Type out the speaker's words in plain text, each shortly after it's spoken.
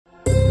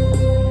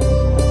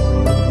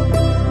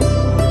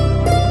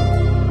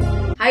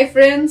Hi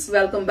friends,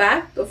 welcome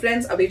back. तो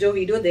friends, अभी जो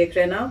वीडियो देख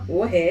रहे हैं ना,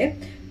 वो है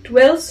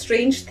 12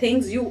 strange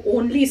things you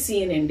only C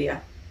in India.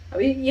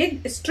 अभी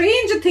ये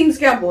स्ट्रेंज थिंग्स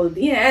क्या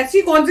बोलती हैं?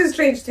 ऐसी कौन सी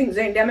स्ट्रेंज थिंग्स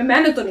है इंडिया में?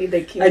 मैंने तो नहीं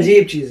देखी।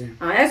 अजीब चीज है।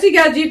 हाँ, ऐसी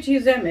क्या अजीब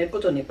चीज है? मेरे को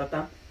तो नहीं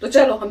पता। तो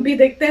चलो हम भी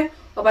देखते हैं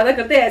और पता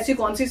करते हैं ऐसी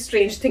कौन सी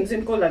स्ट्रेंज थिंग्स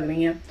इनको लग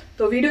रही हैं।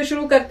 तो वीडियो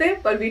शुरू करते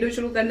हैं, पर वीडियो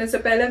शुरू करने से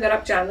पहले अगर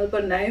आप चैनल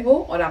पर नए हो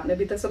और आपने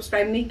अभी तक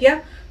सब्सक्राइब नहीं किया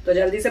तो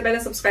जल्दी से पहले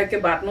सब्सक्राइब के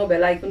बाद में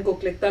बेल आइकन को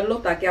क्लिक कर लो,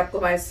 ताकि आपको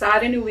हमारे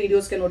सारे न्यू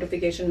वीडियोस के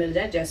नोटिफिकेशन मिल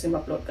जाए जैसे हम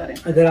अपलोड करें।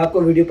 अगर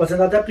आपको वीडियो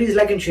पसंद आता है please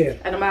like and share.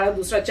 And हमारा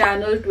दूसरा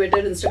चैनल,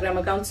 ट्विटर, इंस्टाग्राम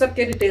अकाउंट,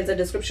 सबके डिटेल्स है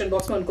डिस्क्रिप्शन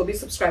बॉक्स में, उनको भी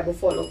सब्सक्राइब और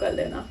फॉलो कर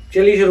लेना।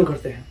 चलिए शुरू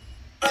करते हैं।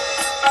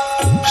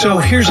 So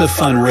here's a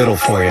fun riddle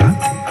for you.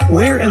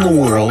 Where in the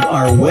world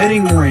are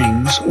wedding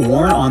rings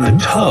worn on the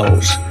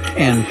toes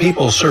and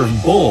people serve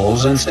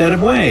bowls instead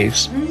of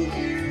waves?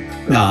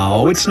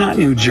 No, it's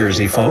not New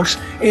Jersey, folks.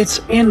 It's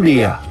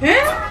India.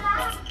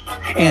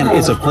 And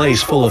it's a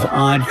place full of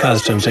odd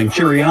customs and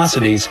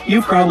curiosities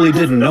you probably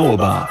didn't know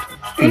about.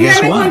 And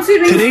guess what?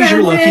 Today's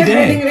your lucky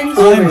day.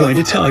 I'm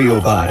going to tell you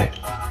about it.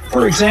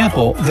 For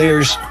example,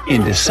 there's,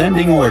 in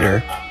descending order,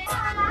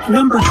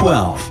 number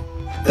 12.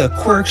 The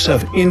quirks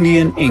of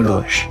Indian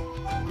English.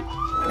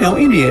 Now,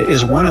 India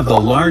is one of the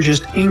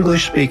largest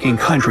English-speaking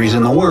countries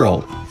in the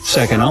world,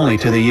 second only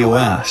to the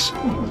U.S.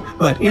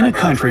 But in a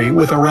country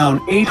with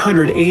around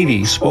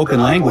 880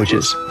 spoken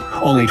languages,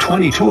 only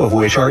 22 of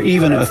which are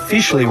even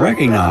officially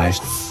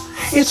recognized,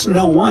 it's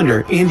no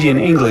wonder Indian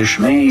English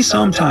may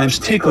sometimes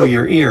tickle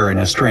your ear in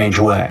a strange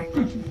way.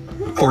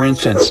 For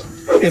instance,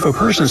 if a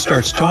person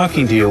starts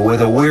talking to you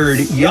with a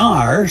weird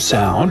yar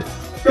sound,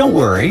 don't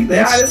worry,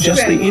 that's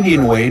just the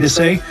Indian way to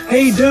say,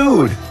 hey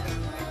dude.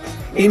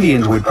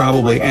 Indians would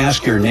probably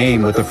ask your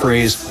name with the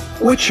phrase,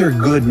 what's your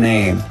good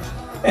name?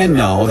 And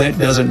no, that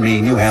doesn't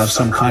mean you have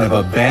some kind of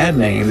a bad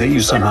name that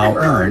you somehow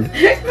earned.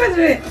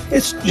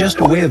 It's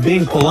just a way of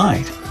being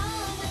polite.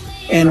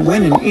 And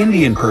when an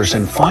Indian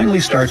person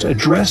finally starts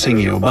addressing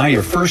you by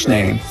your first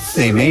name,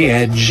 they may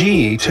add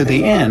G to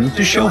the end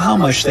to show how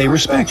much they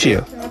respect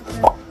you.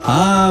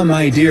 Ah,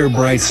 my dear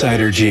bright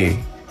sider G.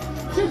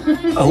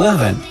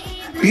 11.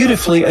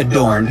 Beautifully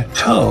adorned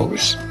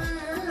toes.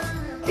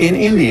 In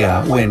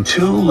India, when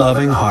two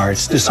loving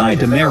hearts decide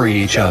to marry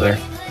each other,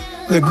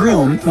 the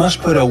groom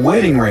must put a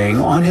wedding ring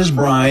on his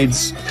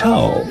bride's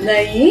toe.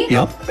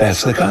 Yep,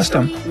 that's the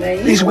custom.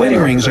 These wedding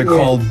rings are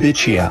called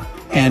bichya,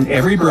 and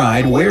every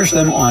bride wears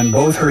them on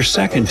both her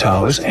second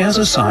toes as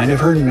a sign of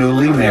her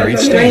newly married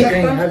state.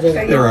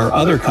 There are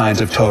other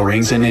kinds of toe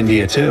rings in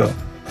India too.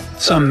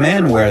 Some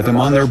men wear them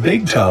on their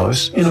big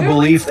toes in a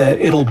belief that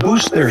it'll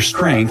boost their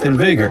strength and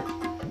vigor.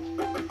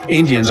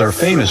 Indians are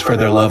famous for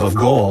their love of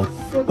gold,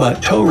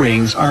 but toe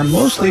rings are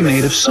mostly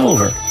made of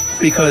silver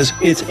because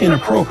it's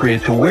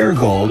inappropriate to wear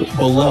gold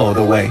below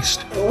the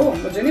waist.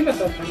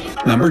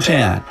 Number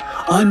 10.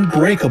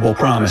 Unbreakable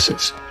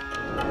promises.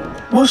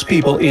 Most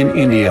people in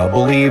India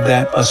believe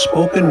that a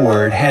spoken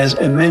word has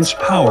immense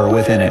power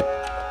within it.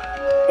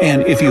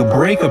 And if you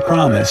break a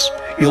promise,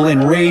 you'll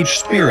enrage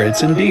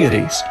spirits and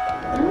deities.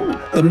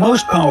 The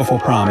most powerful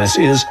promise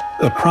is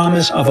the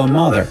promise of a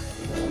mother.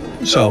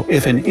 So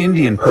if an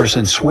Indian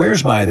person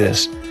swears by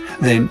this,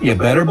 then you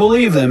better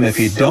believe them if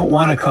you don't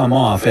want to come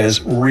off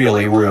as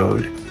really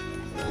rude.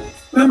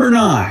 Number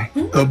 9.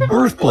 The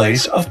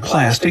birthplace of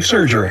plastic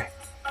surgery.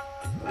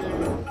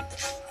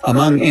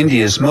 Among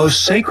India's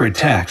most sacred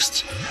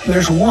texts,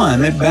 there's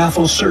one that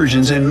baffles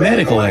surgeons and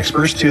medical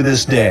experts to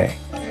this day.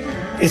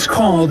 It's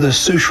called the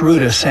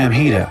Sushruta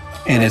Samhita,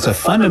 and it's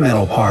a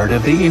fundamental part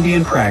of the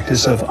Indian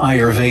practice of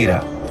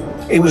Ayurveda.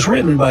 It was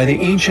written by the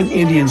ancient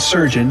Indian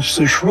surgeon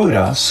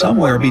Sushruta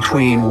somewhere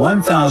between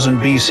 1000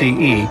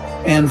 BCE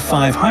and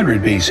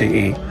 500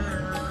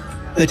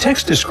 BCE. The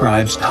text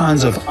describes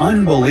tons of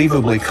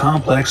unbelievably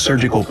complex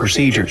surgical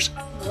procedures.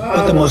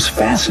 But the most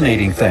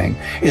fascinating thing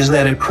is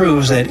that it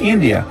proves that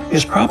India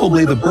is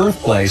probably the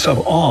birthplace of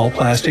all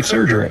plastic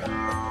surgery.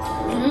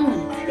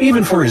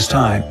 Even for his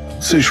time,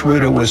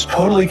 Sushruta was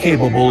totally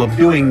capable of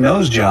doing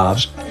nose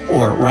jobs,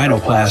 or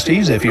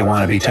rhinoplasties if you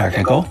want to be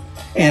technical,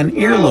 and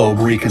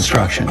earlobe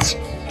reconstructions.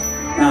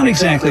 Not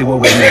exactly what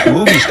would make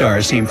movie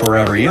stars seem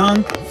forever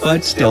young,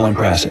 but still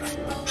impressive.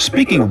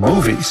 Speaking of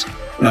movies,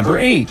 number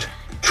 8,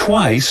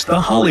 twice the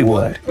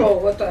Hollywood.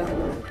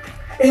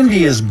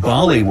 India's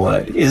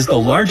Bollywood is the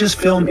largest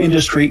film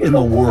industry in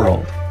the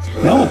world.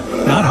 No,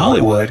 not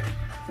Hollywood.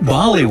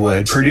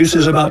 Bollywood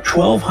produces about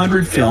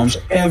 1,200 films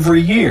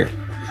every year.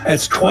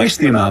 That's twice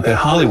the amount that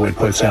Hollywood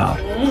puts out.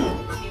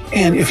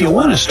 And if you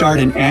want to start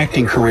an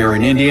acting career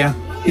in India,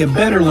 you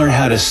better learn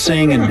how to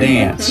sing and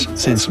dance,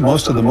 since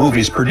most of the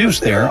movies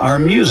produced there are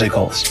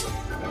musicals.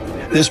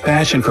 This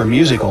passion for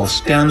musicals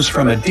stems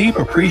from a deep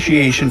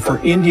appreciation for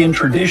Indian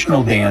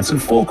traditional dance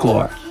and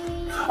folklore.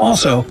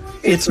 Also,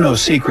 it's no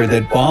secret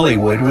that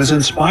Bollywood was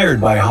inspired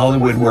by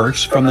Hollywood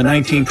works from the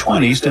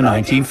 1920s to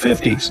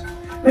 1950s,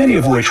 many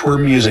of which were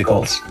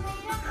musicals.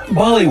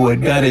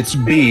 Bollywood got its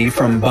B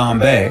from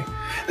Bombay,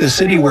 the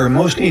city where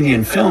most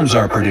Indian films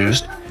are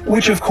produced,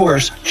 which of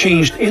course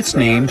changed its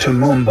name to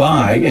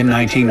Mumbai in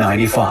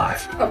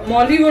 1995. अब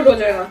Mollywood हो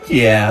जाएगा.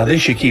 Yeah, they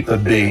should keep the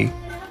B.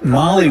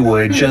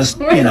 Mollywood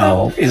just,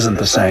 isn't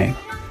the same.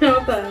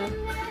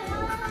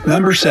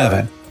 Number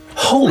 7.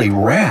 Holy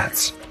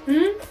rats.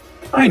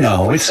 I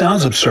know, it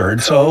sounds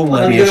absurd, so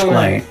let me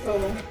explain.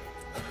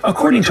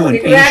 According to an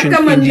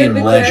ancient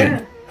Indian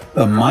legend,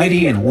 the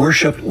mighty and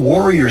worshipped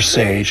warrior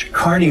sage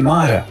Karni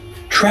Mata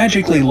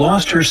tragically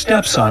lost her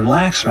stepson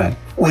Laxman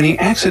when he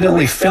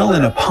accidentally fell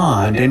in a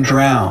pond and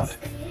drowned.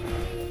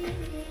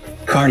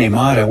 Karni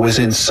Mata was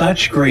in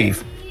such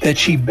grief that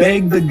she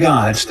begged the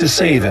gods to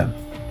save him.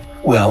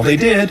 Well, they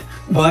did,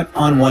 but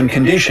on one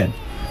condition.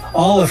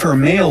 All of her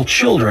male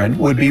children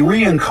would be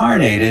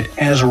reincarnated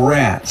as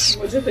rats.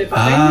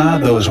 Ah,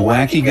 those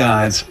wacky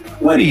gods.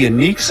 What a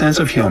unique sense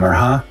of humor,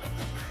 huh?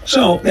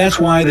 So that's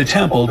why the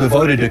temple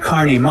devoted to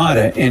Karni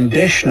Mata in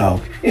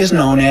Deshnok is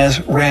known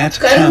as Rat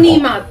Temple.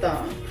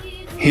 Mata.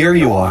 Here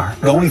you are,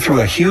 going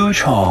through a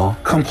huge hall,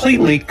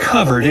 completely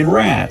covered in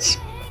rats.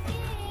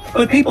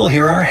 But people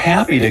here are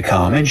happy to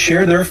come and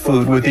share their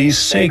food with these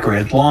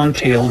sacred,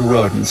 long-tailed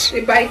rodents.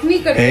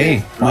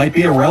 Hey, might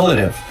be a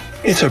relative.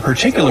 It's a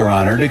particular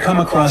honor to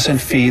come across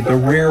and feed the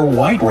rare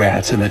white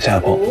rats in the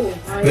temple.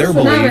 They're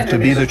believed to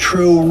be the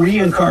true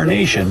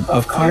reincarnation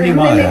of Karni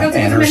Mata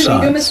and her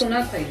sons.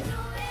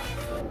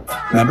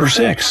 Number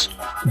 6.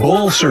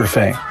 Bull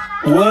surfing.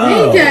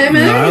 Whoa,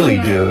 gnarly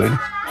dude.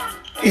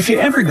 If you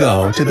ever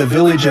go to the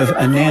village of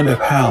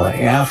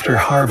Anandapalli after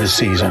harvest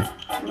season,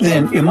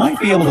 then you might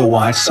be able to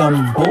watch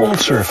some bull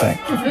surfing.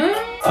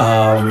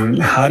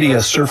 How do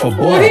you surf a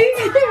bull?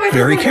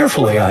 Very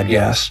carefully, I'd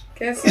guess.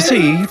 You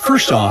see,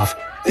 first off,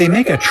 they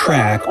make a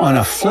track on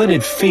a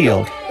flooded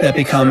field that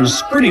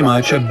becomes pretty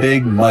much a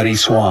big muddy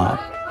swamp.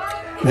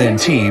 Then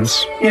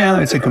teams,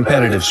 it's a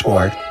competitive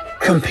sport,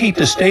 compete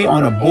to stay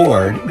on a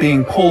board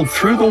being pulled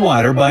through the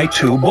water by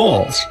 2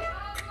 bulls.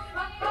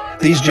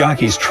 These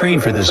jockeys train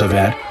for this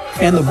event,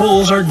 and the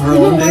bulls are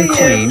groomed and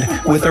cleaned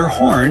with their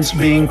horns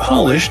being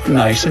polished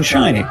nice and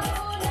shiny.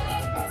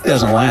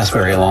 Doesn't last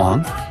very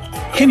long.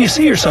 Can you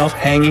see yourself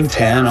hanging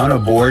 10 on a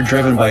board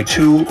driven by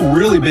 2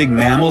 really big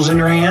mammals in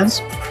your hands?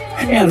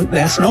 And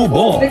that's no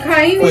bull.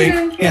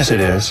 Wait, yes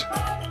it is.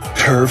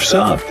 Turf's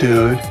up,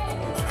 dude.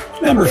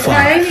 Number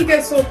 5.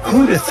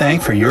 Who to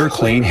thank for your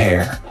clean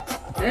hair?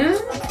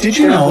 Did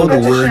you know the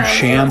word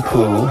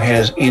shampoo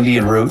has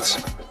Indian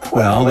roots?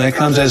 Well, that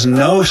comes as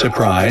no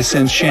surprise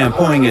since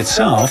shampooing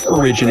itself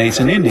originates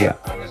in India.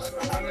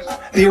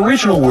 The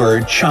original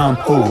word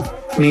shampoo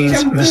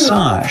means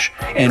massage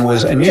and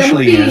was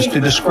initially used to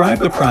describe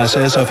the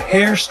process of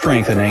hair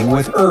strengthening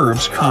with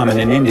herbs common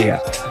in India.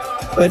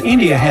 But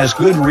India has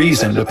good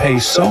reason to pay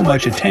so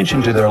much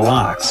attention to their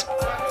locks.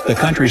 The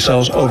country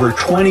sells over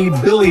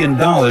 $20 billion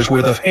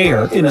worth of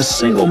hair in a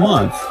single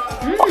month.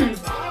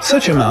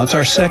 Such amounts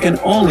are second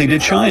only to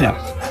China.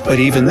 But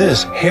even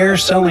this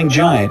hair-selling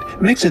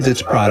giant mixes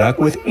its product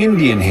with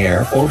Indian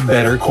hair for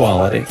better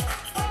quality.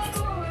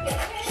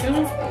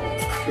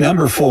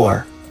 Number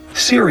 4.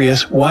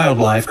 Serious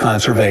wildlife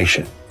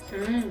conservation.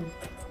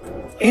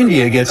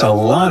 India gets a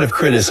lot of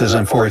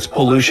criticism for its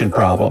pollution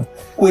problem,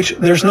 which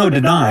there's no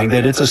denying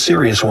that it's a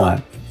serious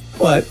one.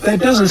 But that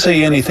doesn't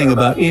say anything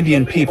about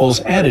Indian people's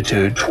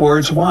attitude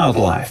towards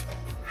wildlife.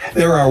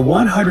 There are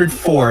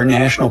 104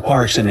 national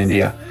parks in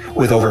India,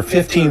 with over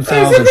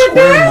 15,000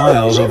 square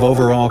miles of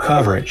overall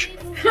coverage.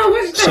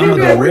 Some of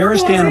the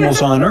rarest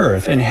animals on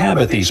Earth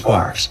inhabit these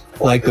parks,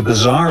 like the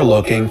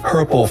bizarre-looking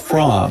purple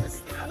frog,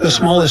 the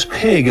smallest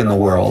pig in the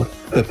world,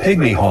 the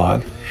pygmy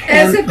hog,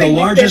 and the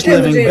largest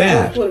living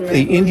bat,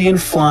 the Indian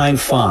flying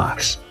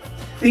fox.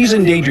 These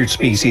endangered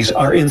species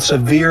are in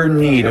severe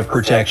need of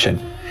protection,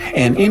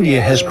 and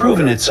India has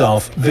proven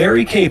itself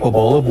very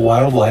capable of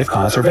wildlife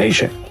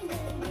conservation.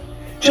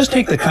 Just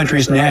take the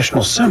country's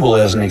national symbol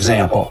as an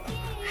example.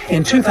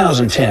 In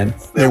 2010,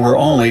 there were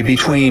only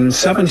between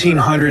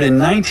 1,700 and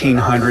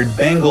 1,900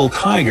 Bengal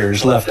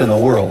tigers left in the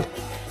world,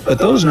 but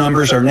those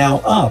numbers are now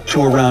up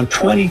to around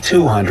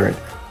 2,200.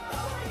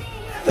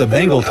 The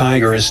Bengal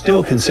tiger is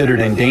still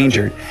considered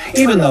endangered,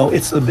 even though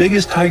it's the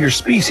biggest tiger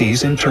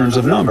species in terms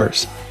of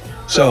numbers.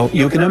 So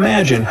you can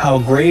imagine how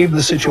grave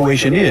the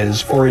situation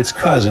is for its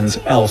cousins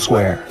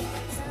elsewhere.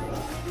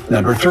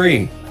 Number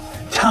 3.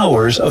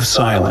 Towers of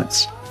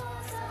Silence.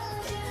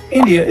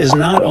 India is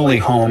not only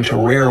home to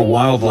rare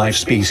wildlife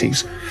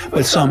species,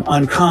 but some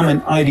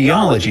uncommon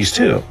ideologies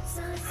too.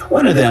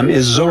 One of them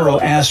is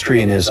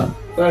Zoroastrianism.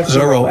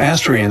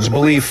 Zoroastrians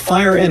believe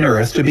fire and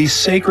earth to be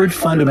sacred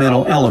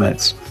fundamental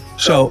elements,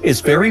 so it's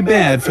very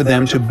bad for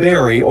them to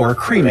bury or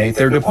cremate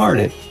their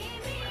departed.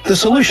 The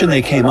solution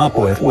they came up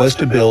with was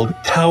to build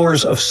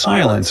towers of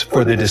silence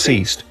for the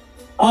deceased.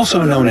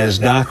 Also known as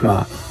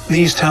dakma,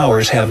 these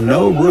towers have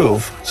no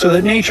roof so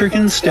that nature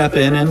can step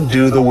in and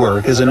do the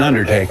work as an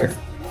undertaker.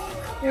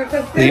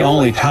 The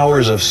only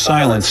towers of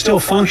silence still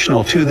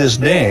functional to this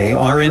day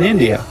are in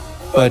India.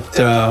 But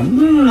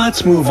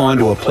let's move on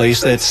to a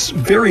place that's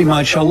very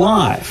much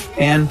alive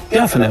and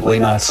definitely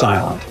not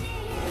silent.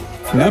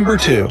 Number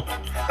 2.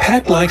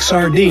 Packed like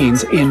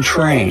sardines in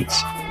trains.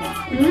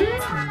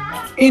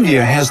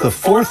 India has the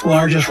fourth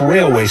largest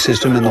railway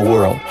system in the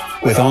world,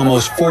 with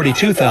almost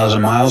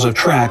 42,000 miles of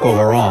track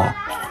overall.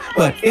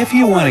 But if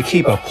you want to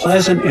keep a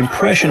pleasant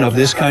impression of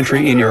this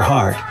country in your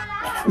heart,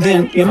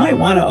 then you might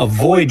want to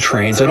avoid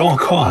trains at all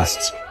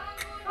costs.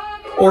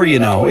 Or, you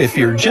know, if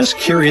you're just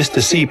curious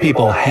to see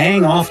people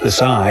hang off the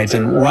sides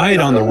and ride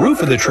on the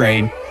roof of the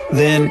train,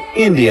 then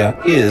India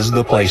is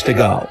the place to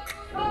go.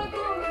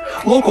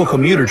 Local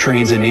commuter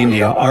trains in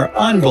India are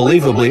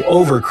unbelievably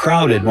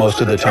overcrowded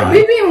most of the time,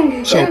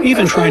 so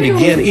even trying to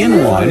get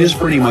in one is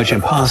pretty much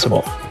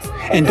impossible.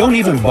 And don't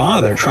even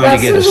bother trying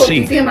to get a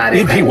seat.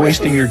 You'd be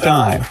wasting your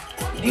time.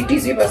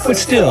 But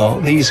still,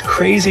 these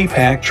crazy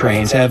packed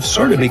trains have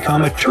sort of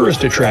become a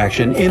tourist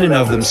attraction in and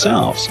of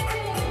themselves.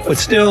 But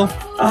still,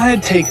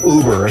 I'd take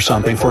Uber or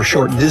something for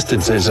short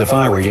distances if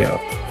I were you.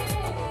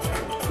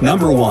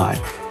 Number 1.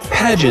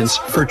 Pageants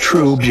for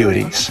true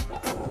beauties.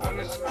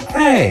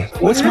 Hey,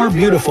 what's more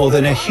beautiful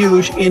than a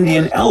huge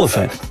Indian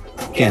elephant?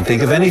 Can't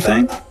think of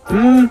anything?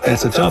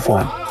 That's a tough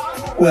one.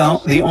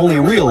 Well, the only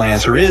real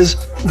answer is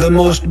the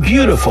most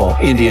beautiful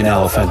Indian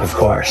elephant, of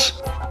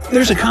course.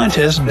 There's a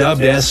contest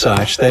dubbed as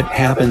such that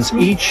happens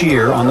each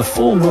year on the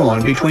full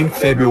moon between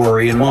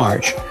February and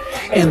March.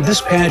 And this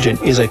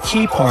pageant is a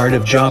key part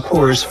of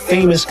Jaipur's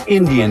famous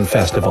Indian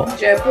festival.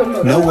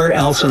 Nowhere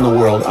else in the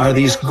world are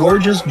these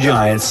gorgeous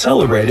giants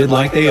celebrated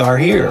like they are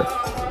here.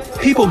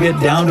 People get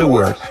down to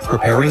work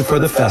preparing for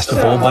the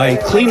festival by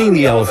cleaning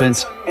the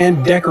elephants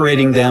and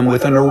decorating them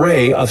with an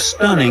array of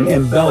stunning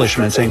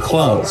embellishments and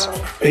clothes.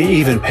 They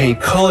even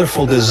paint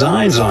colorful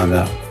designs on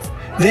them.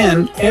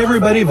 Then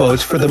everybody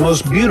votes for the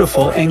most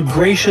beautiful and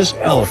gracious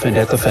elephant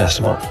at the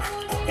festival.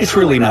 It's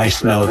really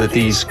nice to know that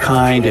these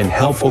kind and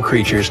helpful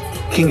creatures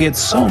can get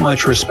so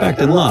much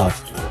respect and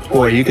love.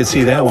 Boy, you could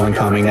see that one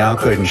coming now,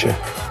 couldn't you?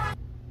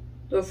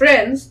 So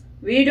friends,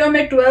 video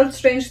में 12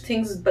 strange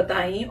things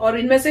बताई और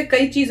इनमें से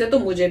कई चीजें तो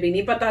मुझे भी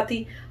नहीं पता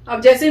थी।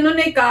 अब जैसे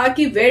इन्होंने कहा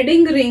कि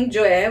वेडिंग रिंग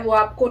जो है वो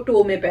आपको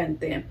टो में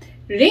पहनते हैं।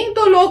 रिंग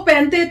तो लोग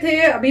पहनते थे,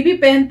 अभी भी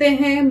पहनते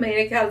हैं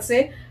मेरे ख्याल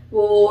से,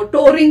 वो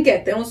टो रिंग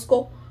कहते हैं उसको।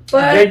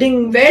 पर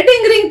वेडिंग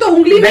रिंग तो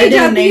उंगली में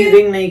जाती है।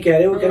 रिंग नहीं कह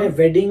रहे, वो कह रहे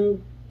वेडिंग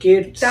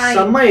के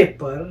समय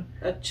पर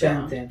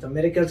पहनते हैं, तो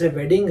मेरे ख्याल से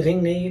वेडिंग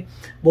रिंग नहीं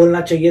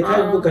बोलना चाहिए था,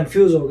 वो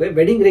कंफ्यूज हो गए।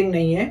 वेडिंग रिंग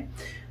नहीं है,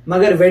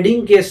 मगर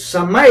वेडिंग के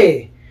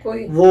समय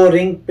वो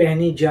रिंग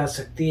पहनी जा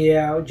सकती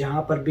है।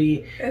 जहाँ पर भी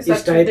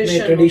इस टाइप में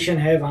ट्रेडिशन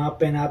है वहां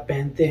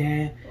पहनते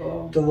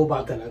हैं, तो वो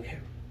बात अलग है।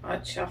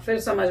 अच्छा, फिर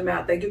समझ में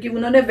आता है, क्योंकि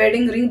उन्होंने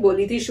वेडिंग रिंग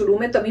बोली थी शुरू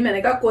में, तभी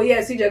मैंने कहा कोई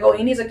ऐसी जगह हो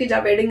ही नहीं सकती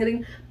जहाँ वेडिंग रिंग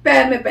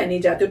पैर में पहनी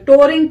जाती है।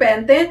 टो रिंग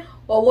पहनते हैं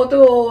और वो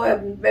तो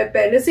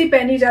पहले से ही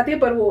पहनी जाती है,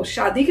 पर वो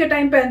शादी के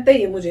टाइम पहनते हैं,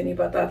 ये मुझे नहीं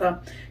पता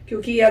था,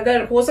 क्योंकि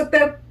अगर हो सकता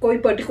है कोई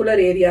पर्टिकुलर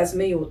एरियाज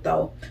में ही होता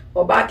हो।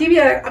 और बाकी भी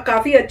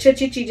काफी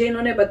अच्छी चीजें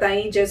इन्होंने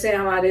बताई, जैसे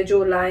हमारे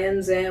जो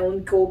लायंस हैं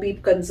उनको भी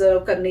कंजर्व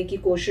करने की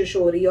कोशिश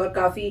हो रही है, और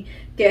काफी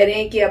कह रहे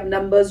हैं कि अब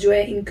नंबर्स जो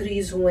है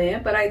इंक्रीज हुए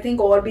हैं, पर आई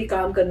थिंक और भी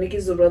काम करने की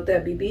जरूरत है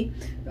अभी भी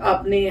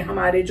अपने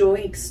हमारे जो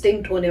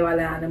एक्सटिंक्ट होने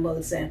वाले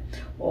एनिमल्स हैं।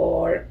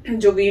 और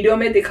जो वीडियो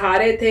में दिखा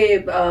रहे थे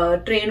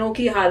ट्रेनों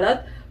की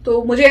हालत,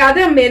 तो मुझे याद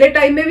है मेरे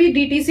टाइम में भी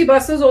डीटीसी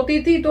बसेस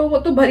होती थी, तो वो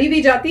तो भरी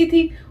भी जाती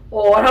थी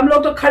और हम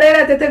लोग तो खड़े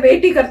रहते थे,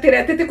 वेट ही करते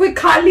रहते थे, कोई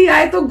खाली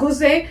आए तो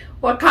घुसे।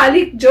 और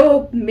खाली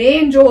जो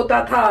मेन जो होता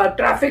था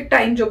ट्रैफिक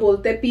टाइम जो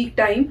बोलते हैं पीक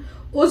टाइम,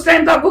 उस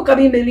टाइम तो आपको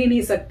कभी मिल ही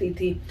नहीं सकती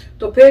थी।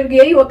 तो फिर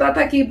यही होता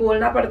था कि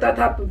बोलना पड़ता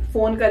था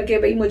फोन करके,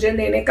 भाई मुझे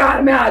लेने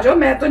कार में आ जाओ,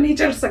 मैं तो नहीं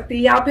चढ़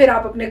सकती, या फिर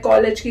आप अपने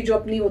कॉलेज की जो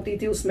अपनी होती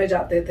थी उसमें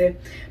जाते थे।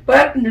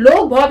 पर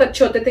लोग बहुत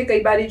अच्छे होते थे, कई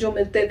बारी जो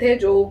मिलते थे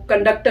जो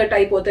कंडक्टर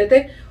टाइप होते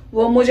थे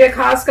वो मुझे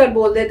खास कर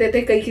बोल देते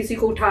थे कहीं किसी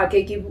को उठा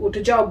के कि उठ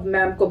जाओ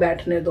मैम को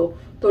बैठने दो,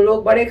 तो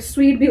लोग बड़े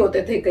स्वीट भी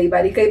होते थे।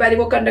 कई बारी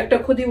वो कंडक्टर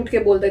खुद ही उठ के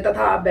बोल देता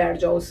था आप बैठ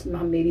जाओ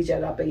हम मेरी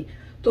जगह पे ही।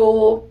 तो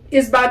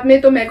इस बात में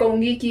तो मैं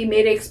कहूंगी कि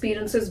मेरे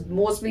एक्सपीरियंसेस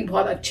मोस्टली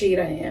बहुत अच्छे ही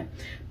रहे हैं।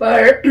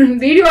 पर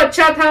वीडियो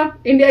अच्छा था,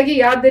 इंडिया की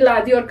याद दिला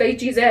दी, और कई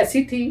चीजें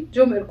ऐसी थी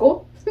जो मेरे को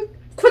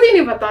खुद ही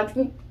नहीं पता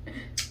थी।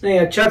 नहीं,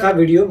 अच्छा था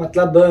वीडियो,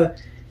 मतलब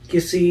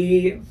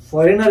किसी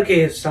फॉरेनर के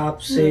हिसाब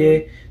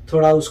से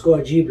थोड़ा उसको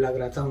अजीब लग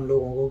रहा था उन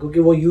लोगों को, क्योंकि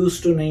वो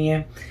यूज्ड टू नहीं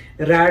है।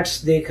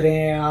 रैट्स देख रहे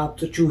हैं आप,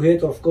 तो चूहे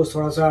तो ऑफकोर्स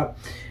थोड़ा सा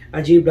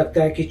अजीब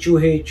लगता है कि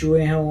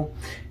चूहे हैं वो।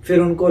 फिर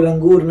उनको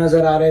लंगूर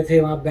नजर आ रहे थे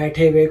वहां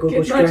बैठे हुए, कोई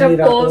कुछ कह नहीं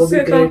रहा था, वो भी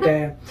ग्रेट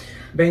है।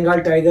 बंगाल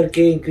टाइगर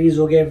के इंक्रीज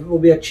हो गए, वो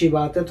भी अच्छी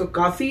बात है। तो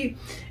काफी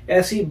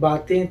ऐसी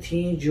बातें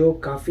थी जो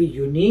काफी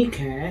यूनिक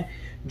हैं,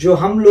 जो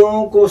हम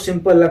लोगों को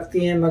सिंपल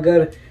लगती हैं,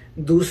 मगर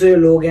दूसरे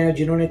लोग हैं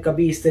जिन्होंने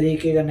कभी इस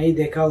तरीके का नहीं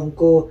देखा,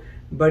 उनको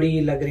बड़ी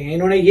लग रही है।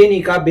 इन्होंने ये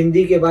नहीं कहा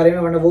बिंदी के बारे में,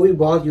 वरना वो भी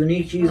बहुत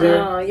यूनिक चीज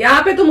है।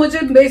 यहाँ पे तो मुझे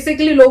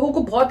बेसिकली लोगों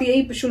को बहुत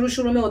यही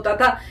शुरू में होता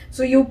था,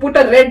 so you put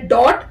a red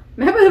dot,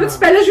 मैं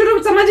पहले शुरू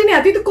में समझ ही नहीं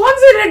आती तो कौन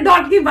से रेड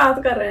डॉट की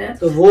बात कर रहे हैं।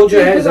 तो वो जो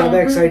है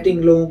ज्यादा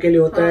एक्साइटिंग लोगों के लिए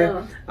होता है।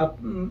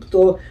 अब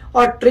तो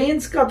और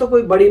ट्रेन्स का तो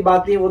कोई बड़ी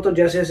बात नहीं, वो तो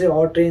जैसे जैसे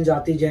और ट्रेन्स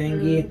आती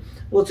जाएंगी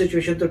वो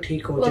सिचुएशन तो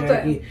ठीक हो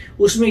जाएगी।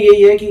 उसमें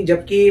यही है कि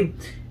जबकि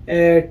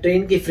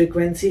ट्रेन की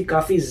फ्रीक्वेंसी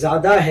काफी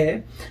ज्यादा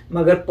है,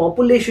 मगर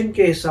पॉपुलेशन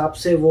के हिसाब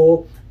से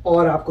वो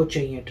और आपको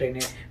चाहिए ट्रेनें।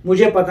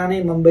 मुझे पता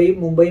नहीं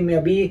मुंबई में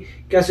अभी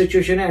क्या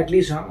सिचुएशन है,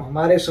 एटलीस्ट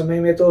हमारे समय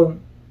में तो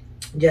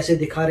जैसे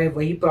दिखा रहे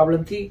वही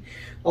प्रॉब्लम थी,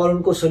 और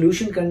उनको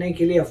सोल्यूशन करने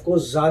के लिए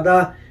ऑफकोर्स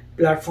ज़्यादा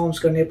प्लेटफॉर्म्स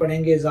करने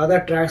पड़ेंगे, ज़्यादा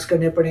ट्रैक्स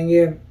करने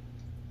पड़ेंगे।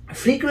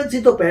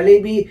 फ्रीक्वेंसी तो पहले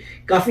भी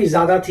काफ़ी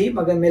ज़्यादा थी,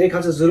 मगर मेरे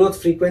ख्याल से ज़रूरत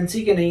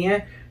फ्रीक्वेंसी की नहीं है,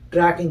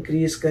 ट्रैक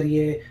इंक्रीज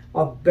करिए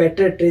और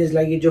बेटर ट्रेन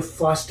लाइए जो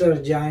फास्टर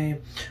जाएं,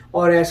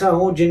 और ऐसा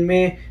हो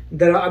जिनमें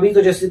अभी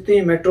तो जैसे जितनी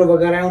मेट्रो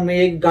वगैरह है उनमें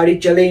एक गाड़ी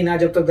चले ही ना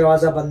जब तक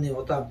दरवाज़ा बंद नहीं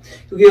होता,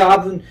 क्योंकि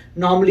आप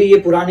नॉर्मली ये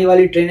पुरानी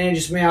वाली ट्रेनें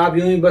जिसमें आप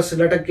यूं ही बस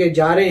लटक के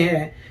जा रहे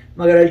हैं,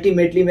 मगर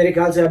अल्टीमेटली मेरे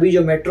ख्याल से अभी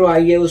जो मेट्रो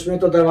आई है उसमें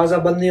तो दरवाज़ा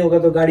बंद नहीं होगा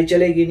तो गाड़ी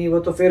चलेगी नहीं, वो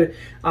तो फिर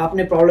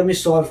आपने प्रॉब्लम ही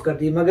सॉल्व कर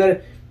दी। मगर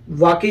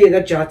वाकई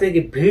अगर चाहते हैं कि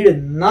भीड़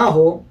ना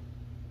हो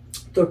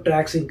तो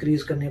ट्रैक्स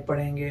इंक्रीज करने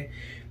पड़ेंगे।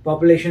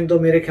 पॉपुलेशन तो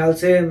मेरे ख्याल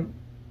से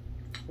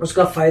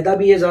उसका फायदा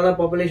भी है ज़्यादा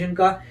पॉपुलेशन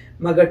का,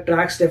 मगर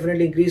ट्रैक्स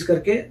डेफिनेटली इंक्रीज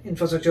करके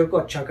इंफ्रास्ट्रक्चर को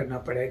अच्छा करना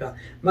पड़ेगा।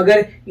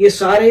 मगर ये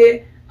सारे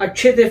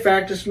अच्छे थे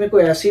फैक्ट, इसमें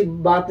कोई ऐसी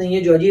बात नहीं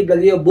है जो अजीब लग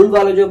रही है। बुल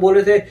वाले जो बोल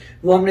रहे थे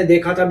वो हमने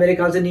देखा था, मेरे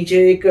ख्याल से नीचे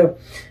एक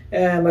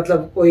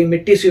मतलब कोई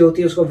मिट्टी सी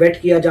होती है, उसको वेट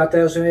किया जाता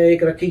है, उसमें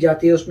एक रखी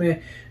जाती है, उसमें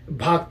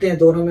भागते हैं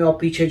दोनों में, और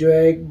पीछे जो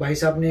है एक भाई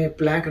साहब ने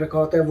प्लैंक रखा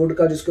होता है वुड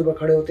का जिसके ऊपर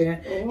खड़े होते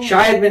हैं,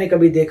 शायद मैंने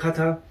कभी देखा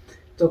था,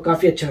 तो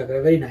काफी अच्छा लग रहा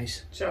है, वेरी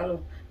नाइस। चलो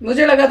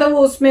मुझे लगा था वो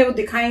उसमें वो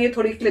दिखाएंगे,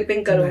 थोड़ी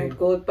क्लिपिंग करो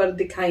उनको, पर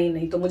दिखाई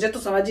नहीं, तो मुझे तो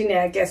समझ ही नहीं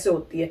आया कैसे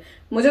होती है,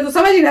 मुझे तो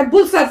समझ ही नहीं आया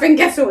बुल सर्फिंग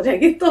कैसे हो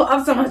जाएगी, तो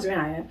अब समझ में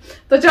आया।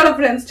 तो चलो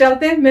फ्रेंड्स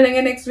चलते हैं,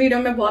 मिलेंगे नेक्स्ट वीडियो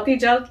में बहुत ही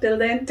जल्द। Till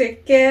then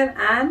take care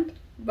and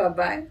bye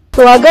bye.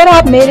 तो अगर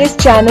आप मेरे इस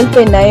चैनल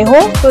पे नए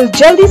हो तो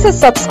जल्दी से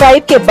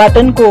सब्सक्राइब के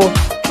बटन को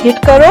हिट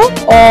करो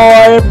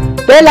और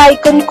बेल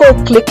आइकन को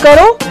क्लिक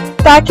करो,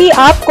 ताकि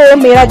आपको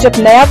मेरा जब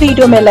नया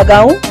वीडियो मैं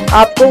लगाऊं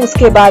आपको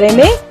उसके बारे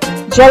में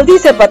जल्दी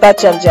से पता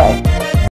चल जाए।